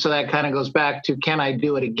sustaining. So that kind of goes back to, can I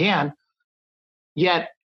do it again? Yet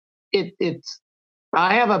it's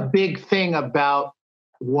I have a big thing about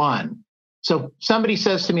one. So somebody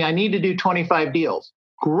says to me, I need to do 25 deals.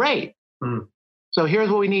 Great. So here's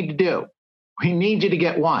what we need to do. We need you to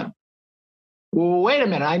get one. Well, wait a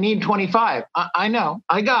minute. I need 25. I know.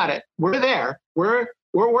 I got it. We're there. We're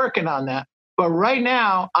working on that. But right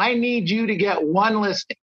now, I need you to get one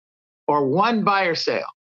listing or one buyer sale.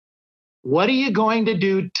 What are you going to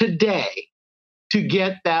do today to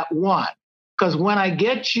get that one? Because when I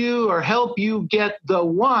get you or help you get the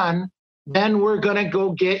one, then we're going to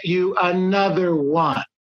go get you another one.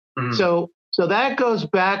 So that goes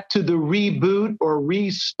back to the reboot or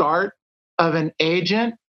restart of an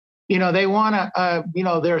agent. They want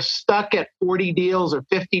to, they're stuck at 40 deals or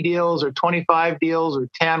 50 deals or 25 deals or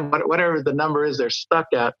 10, whatever the number is they're stuck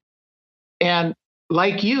at. And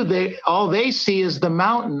like you, all they see is the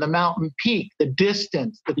mountain peak, the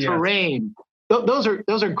distance, the terrain. Those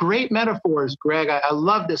are great metaphors, Greg. I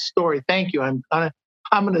love this story. Thank you. I'm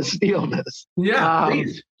going to steal this. Yeah,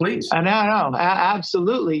 please. I know,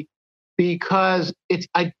 absolutely, because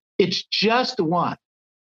it's just one.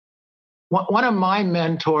 One of my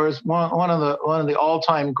mentors, one of the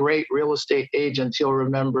all-time great real estate agents, you'll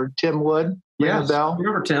remember, Tim Wood. Yes,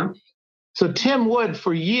 remember Tim. So Tim Wood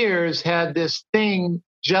for years had this thing,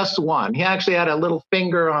 just one. He actually had a little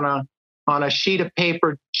finger on a sheet of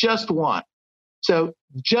paper, just one. So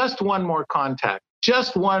just one more contact,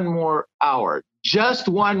 just one more hour, just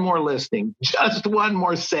one more listing, just one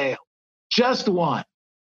more sale, just one.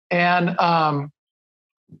 And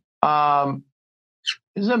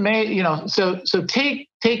it's amazing, so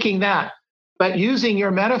taking that, but using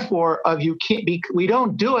your metaphor of we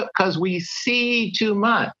don't do it because we see too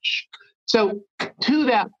much. So to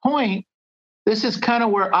that point, this is kind of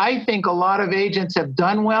where I think a lot of agents have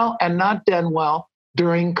done well and not done well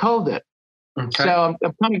during COVID. Okay. So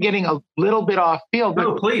I'm kind of getting a little bit off field.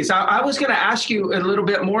 No, please. I was going to ask you a little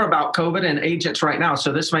bit more about COVID and agents right now.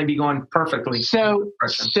 So this may be going perfectly. So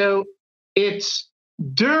it's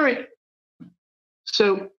during.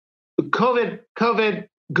 So COVID,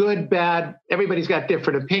 good, bad. Everybody's got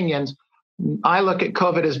different opinions. I look at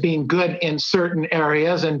COVID as being good in certain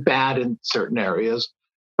areas and bad in certain areas.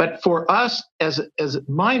 But for us as a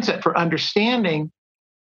mindset for understanding,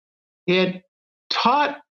 it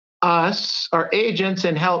taught us, our agents,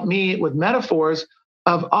 and helped me with metaphors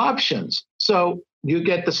of options. So you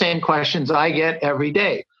get the same questions I get every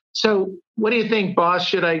day. So what do you think, boss?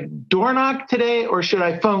 Should I door knock today or should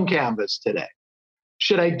I phone canvas today?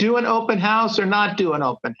 Should I do an open house or not do an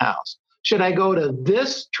open house? Should I go to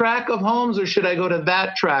this track of homes or should I go to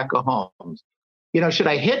that track of homes? Should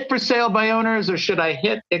I hit for sale by owners or should I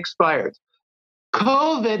hit expired?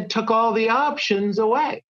 COVID took all the options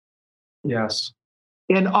away. Yes.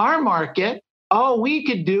 In our market, all we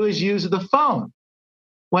could do is use the phone.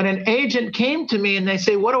 When an agent came to me and they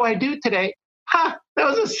say, what do I do today? That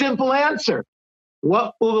was a simple answer.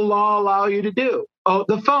 What will the law allow you to do? Oh,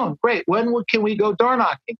 the phone. Great. When can we go door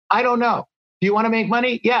knocking? I don't know. Do you want to make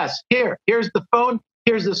money? Yes. Here's the phone.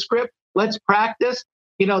 Here's the script. Let's practice.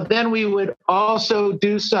 Then we would also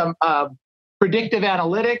do some predictive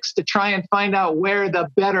analytics to try and find out where the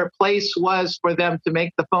better place was for them to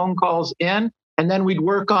make the phone calls in. And then we'd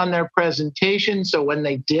work on their presentation. So when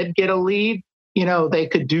they did get a lead, they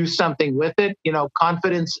could do something with it.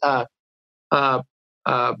 Confidence,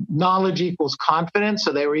 knowledge equals confidence.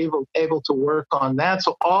 So they were able to work on that.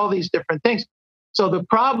 So all these different things. So the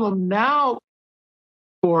problem now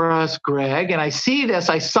for us, Greg, and I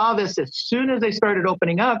saw this as soon as they started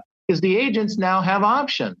opening up, is the agents now have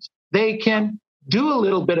options. They can do a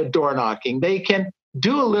little bit of door knocking. They can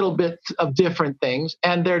do a little bit of different things,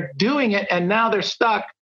 and they're doing it. And now they're stuck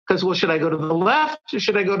because, well, should I go to the left or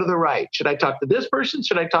should I go to the right? Should I talk to this person?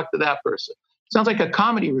 Should I talk to that person? Sounds like a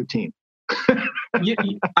comedy routine.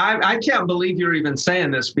 I can't believe you're even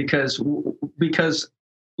saying this because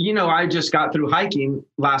I just got through hiking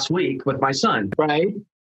last week with my son. Right.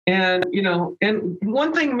 And, and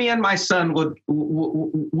one thing me and my son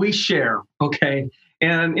we share, okay?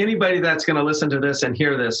 And anybody that's going to listen to this and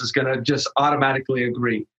hear this is going to just automatically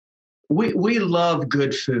agree. We love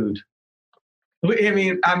good food. I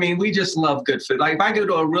mean, we just love good food. Like if I go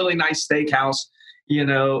to a really nice steakhouse,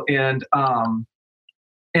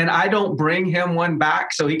 and I don't bring him one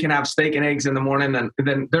back so he can have steak and eggs in the morning,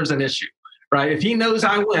 then there's an issue, right? If he knows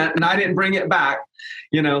I went and I didn't bring it back,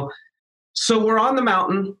 So we're on the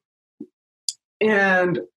mountain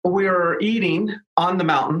and we're eating on the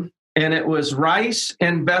mountain, and it was rice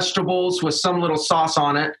and vegetables with some little sauce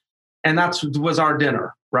on it. And that was our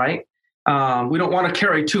dinner, right? We don't want to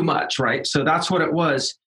carry too much, right? So that's what it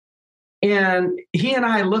was. And he and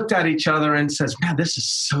I looked at each other and says, man, this is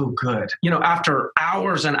so good. After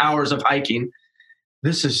hours and hours of hiking,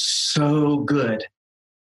 this is so good.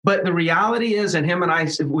 But the reality is, and him and I,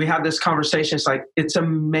 we had this conversation, it's like, it's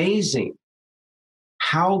amazing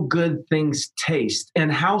how good things taste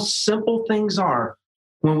and how simple things are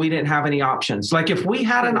when we didn't have any options. Like if we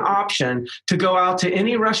had an option to go out to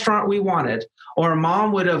any restaurant we wanted, or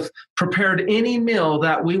mom would have prepared any meal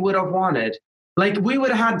that we would have wanted, like we would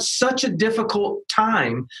have had such a difficult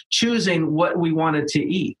time choosing what we wanted to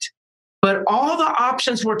eat. But all the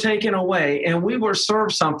options were taken away and we were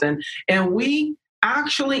served something, and we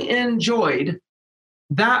actually enjoyed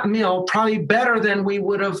that meal probably better than we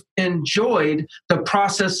would have enjoyed the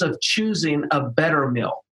process of choosing a better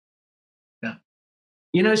meal. Yeah.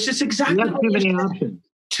 It's just exactly too many options.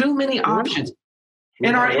 Too many options.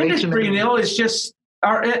 And our industry, Neil, is just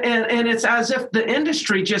and it's as if the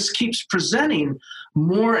industry just keeps presenting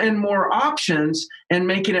more and more options and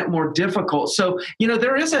making it more difficult. So,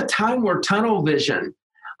 there is a time where tunnel vision,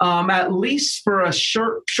 at least for a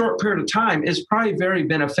short period of time, is probably very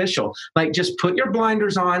beneficial. Like just put your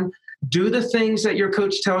blinders on, do the things that your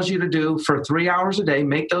coach tells you to do for 3 hours a day,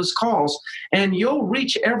 make those calls, and you'll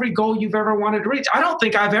reach every goal you've ever wanted to reach. I don't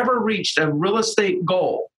think I've ever reached a real estate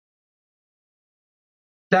goal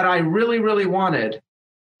that I really, really wanted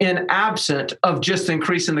in absent of just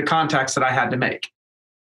increasing the contacts that I had to make.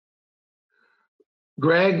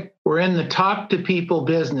 Greg, we're in the talk to people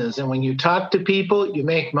business. And when you talk to people, you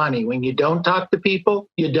make money. When you don't talk to people,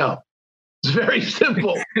 you don't. It's very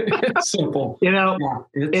simple. It's simple.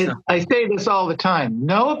 I say this all the time.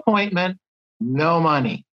 No appointment, no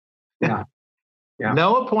money. Yeah.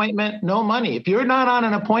 No appointment, no money. If you're not on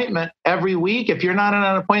an appointment every week, if you're not on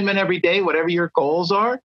an appointment every day, whatever your goals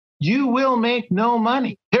are, you will make no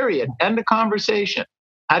money, period. End of conversation.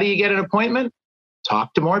 How do you get an appointment?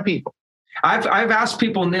 Talk to more people. I've asked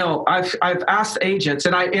people, Neil, I've asked agents,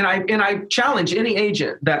 and I challenge any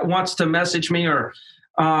agent that wants to message me or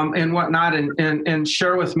and whatnot and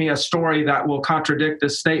share with me a story that will contradict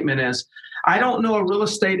this statement. Is I don't know a real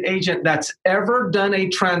estate agent that's ever done a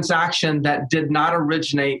transaction that did not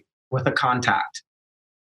originate with a contact.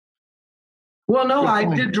 Well, no, I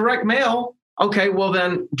did direct mail. Okay, well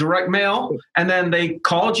then direct mail, and then they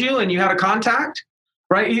called you and you had a contact,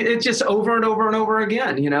 right? It's just over and over and over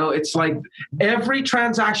again. It's like every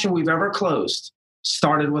transaction we've ever closed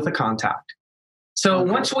started with a contact. So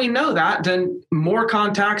once we know that, then more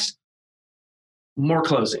contacts, more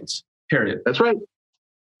closings, period. That's right.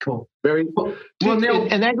 Cool. Very cool. Well, Neil,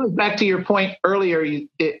 and that goes back to your point earlier.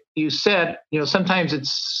 You said, sometimes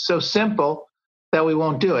it's so simple that we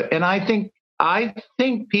won't do it. And I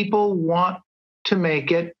think people want to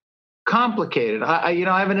make it complicated. I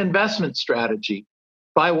have an investment strategy.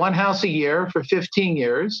 Buy one house a year for 15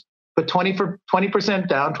 years, put 20%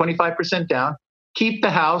 down, 25% down, keep the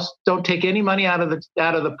house, don't take any money out of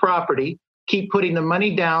the property, keep putting the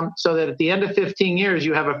money down so that at the end of 15 years,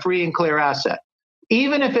 you have a free and clear asset.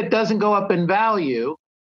 Even if it doesn't go up in value,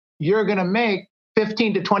 you're going to make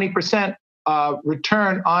 15 to 20%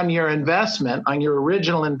 return on your investment, on your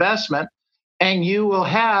original investment, and you will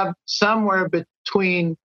have somewhere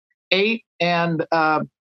between $8 and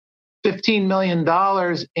 $15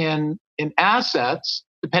 million in assets,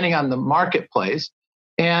 depending on the marketplace,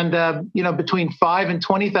 and between $5,000 and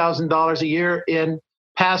 $20,000 a year in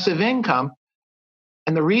passive income.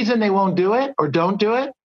 And the reason they won't do it or don't do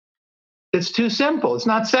it, it's too simple. It's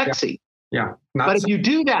not sexy. Yeah. But if you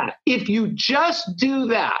do that, if you just do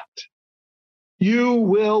that, you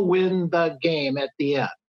will win the game at the end.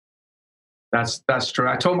 That's true.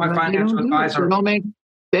 I told my financial advisor.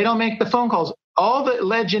 They don't make the phone calls. All the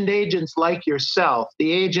legend agents like yourself,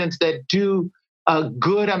 the agents that do a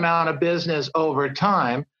good amount of business over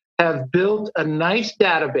time, have built a nice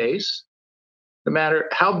database, no matter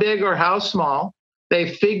how big or how small.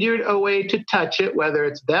 They figured a way to touch it, whether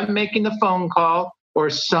it's them making the phone call or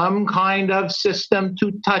some kind of system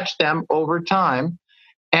to touch them over time.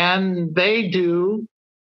 And they do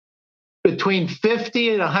between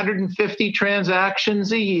 50 and 150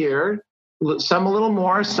 transactions a year, some a little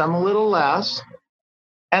more, some a little less.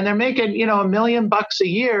 And they're making, $1 million a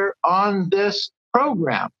year on this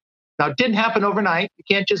program. Now, it didn't happen overnight. You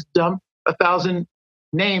can't just dump 1,000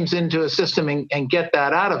 names into a system and get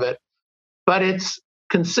that out of it. But it's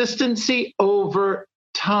consistency over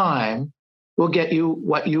time will get you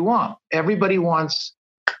what you want. Everybody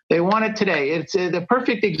they want it today. It's the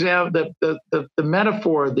perfect example. The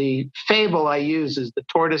metaphor, the fable I use is the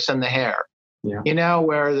tortoise and the hare.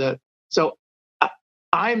 Yeah. So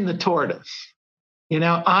I'm the tortoise.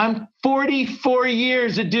 I'm 44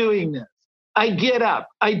 years of doing this. I get up,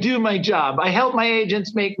 I do my job, I help my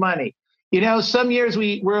agents make money. Some years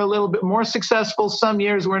we're a little bit more successful, some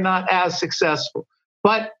years we're not as successful,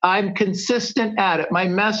 but I'm consistent at it. My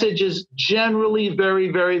message is generally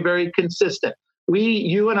very, very, very consistent.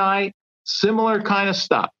 You and I, similar kind of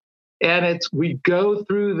stuff. And we go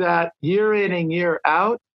through that year in and year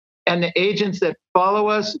out. And the agents that follow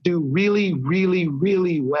us do really, really,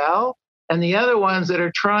 really well. And the other ones that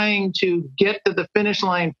are trying to get to the finish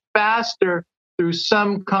line faster through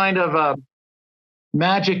some kind of a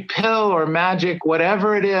magic pill or magic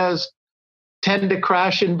whatever it is, tend to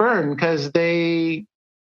crash and burn because they're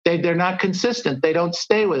not consistent. They don't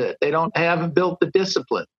stay with it. They haven't built the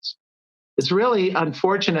disciplines. It's really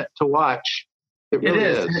unfortunate to watch. It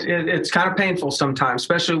is. It's kind of painful sometimes,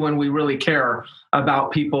 especially when we really care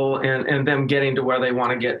about people and them getting to where they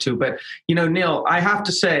want to get to. But, Neil, I have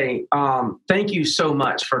to say, thank you so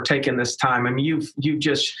much for taking this time. I mean,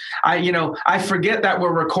 I forget that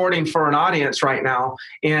we're recording for an audience right now.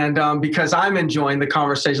 And because I'm enjoying the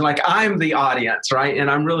conversation, like I'm the audience, right?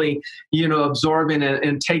 And I'm really, absorbing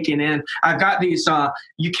and taking in. I've got these,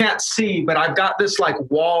 you can't see, but I've got this like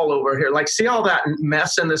wall over here. Like, see all that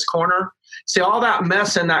mess in this corner? See, all that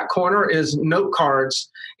mess in that corner is note cards.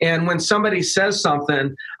 And when somebody says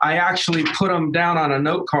something, I actually put them down on a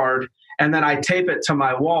note card and then I tape it to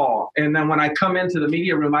my wall. And then when I come into the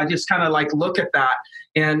media room, I just kind of like look at that.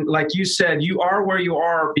 And like you said, you are where you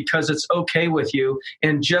are because it's okay with you,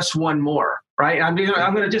 and just one more, right? I'm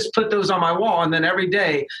going to just put those on my wall. And then every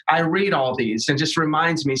day I read all these and just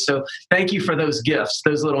reminds me. So thank you for those gifts,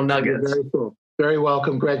 those little nuggets. Very cool. Very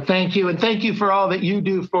welcome, Greg. Thank you. And thank you for all that you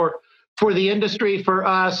do for the industry, for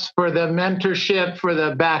us, for the mentorship, for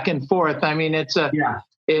the back and forth. I mean, it's a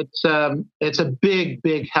big,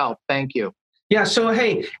 big help. Thank you. Yeah. So,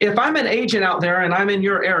 hey, if I'm an agent out there and I'm in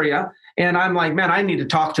your area and I'm like, man, I need to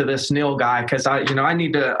talk to this Neil guy because I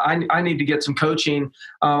need to get some coaching.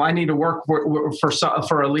 I need to work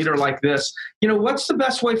for a leader like this. What's the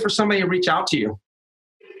best way for somebody to reach out to you?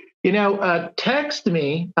 Text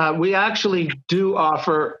me. We actually do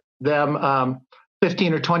offer them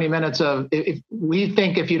 15 or 20 minutes of, if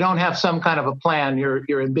you don't have some kind of a plan,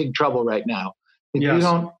 you're in big trouble right now. If you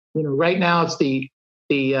don't, right now it's the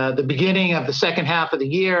beginning of the second half of the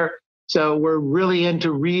year. So we're really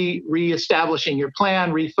into reestablishing your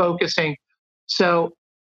plan, refocusing. So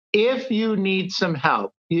if you need some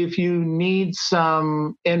help, if you need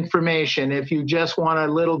some information, if you just want a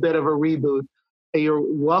little bit of a reboot, you're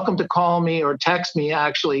welcome to call me or text me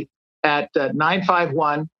actually at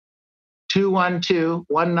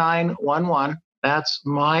 951-212-1911. That's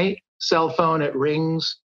my cell phone. It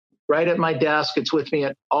rings right at my desk. It's with me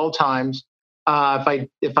at all times.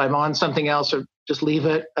 If I'm on something else, or just leave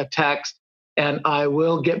it a text, and I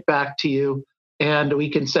will get back to you, and we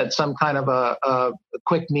can set some kind of a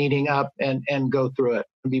quick meeting up and go through it.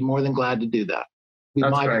 I'd be more than glad to do that. It'd be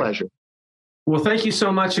my pleasure. Well, thank you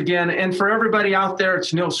so much again. And for everybody out there,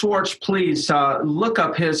 it's Neil Schwartz. Please look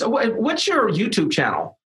up what's your YouTube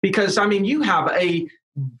channel? Because, I mean, you have a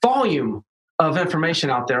volume of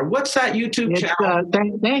information out there. What's that YouTube channel?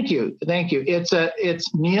 Thank you.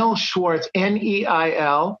 It's Neil Schwartz,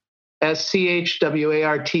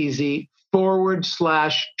 NEILSCHWARTZ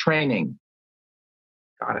 /training.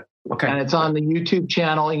 Got it. Okay. And it's on the YouTube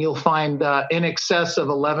channel, and you'll find in excess of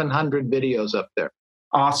 1,100 videos up there.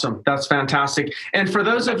 Awesome. That's fantastic. And for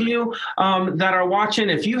those of you that are watching,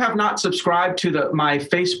 if you have not subscribed to my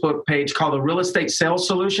Facebook page called the Real Estate Sales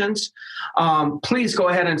Solutions, please go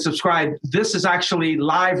ahead and subscribe. This is actually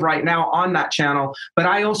live right now on that channel, but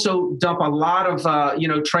I also dump a lot of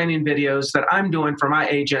training videos that I'm doing for my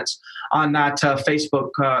agents on that Facebook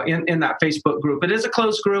in that Facebook group. It is a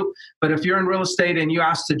closed group, but if you're in real estate and you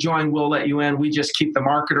ask to join, we'll let you in. We just keep the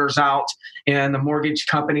marketers out and the mortgage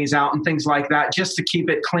companies out and things like that, just to keep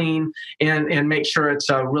it clean and make sure it's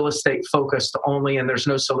real estate focused only, and there's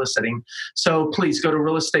no soliciting. So please go to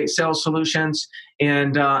Real Estate Sales Solutions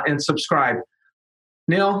and subscribe.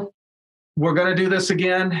 Neil, we're going to do this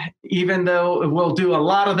again, even though we'll do a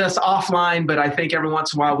lot of this offline, but I think every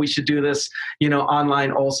once in a while we should do this,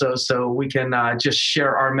 online also, so we can just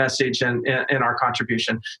share our message and our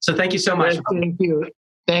contribution. So thank you so much. Thank you.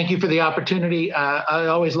 Thank you for the opportunity. I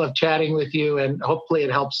always love chatting with you, and hopefully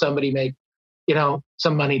it helps somebody make,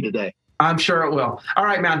 some money today. I'm sure it will. All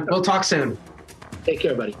right, man. We'll talk soon. Take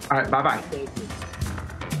care, buddy. All right. Bye-bye. Thank you.